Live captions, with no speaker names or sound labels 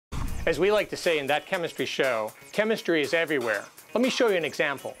As we like to say in That Chemistry Show, chemistry is everywhere. Let me show you an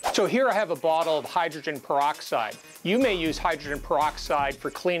example. So here I have a bottle of hydrogen peroxide. You may use hydrogen peroxide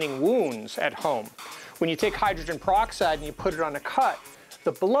for cleaning wounds at home. When you take hydrogen peroxide and you put it on a cut,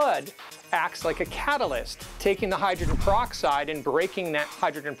 the blood acts like a catalyst, taking the hydrogen peroxide and breaking that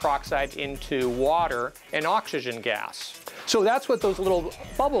hydrogen peroxide into water and oxygen gas. So that's what those little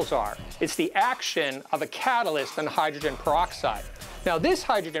bubbles are. It's the action of a catalyst on hydrogen peroxide. Now this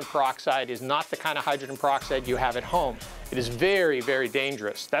hydrogen peroxide is not the kind of hydrogen peroxide you have at home. It is very, very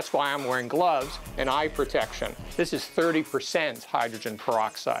dangerous. That's why I'm wearing gloves and eye protection. This is 30% hydrogen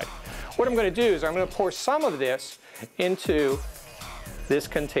peroxide. What I'm going to do is I'm going to pour some of this into this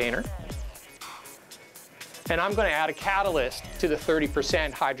container, and I'm going to add a catalyst to the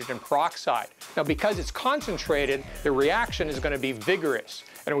 30% hydrogen peroxide. Now because it's concentrated, the reaction is going to be vigorous,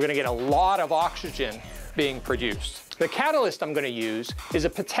 and we're going to get a lot of oxygen being produced. The catalyst I'm going to use is a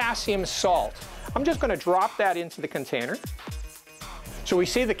potassium salt. I'm just going to drop that into the container. So we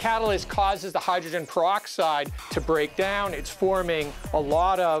see the catalyst causes the hydrogen peroxide to break down. It's forming a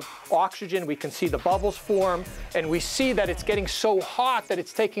lot of oxygen. We can see the bubbles form, and we see that it's getting so hot that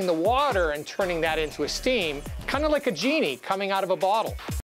it's taking the water and turning that into a steam, kind of like a genie coming out of a bottle.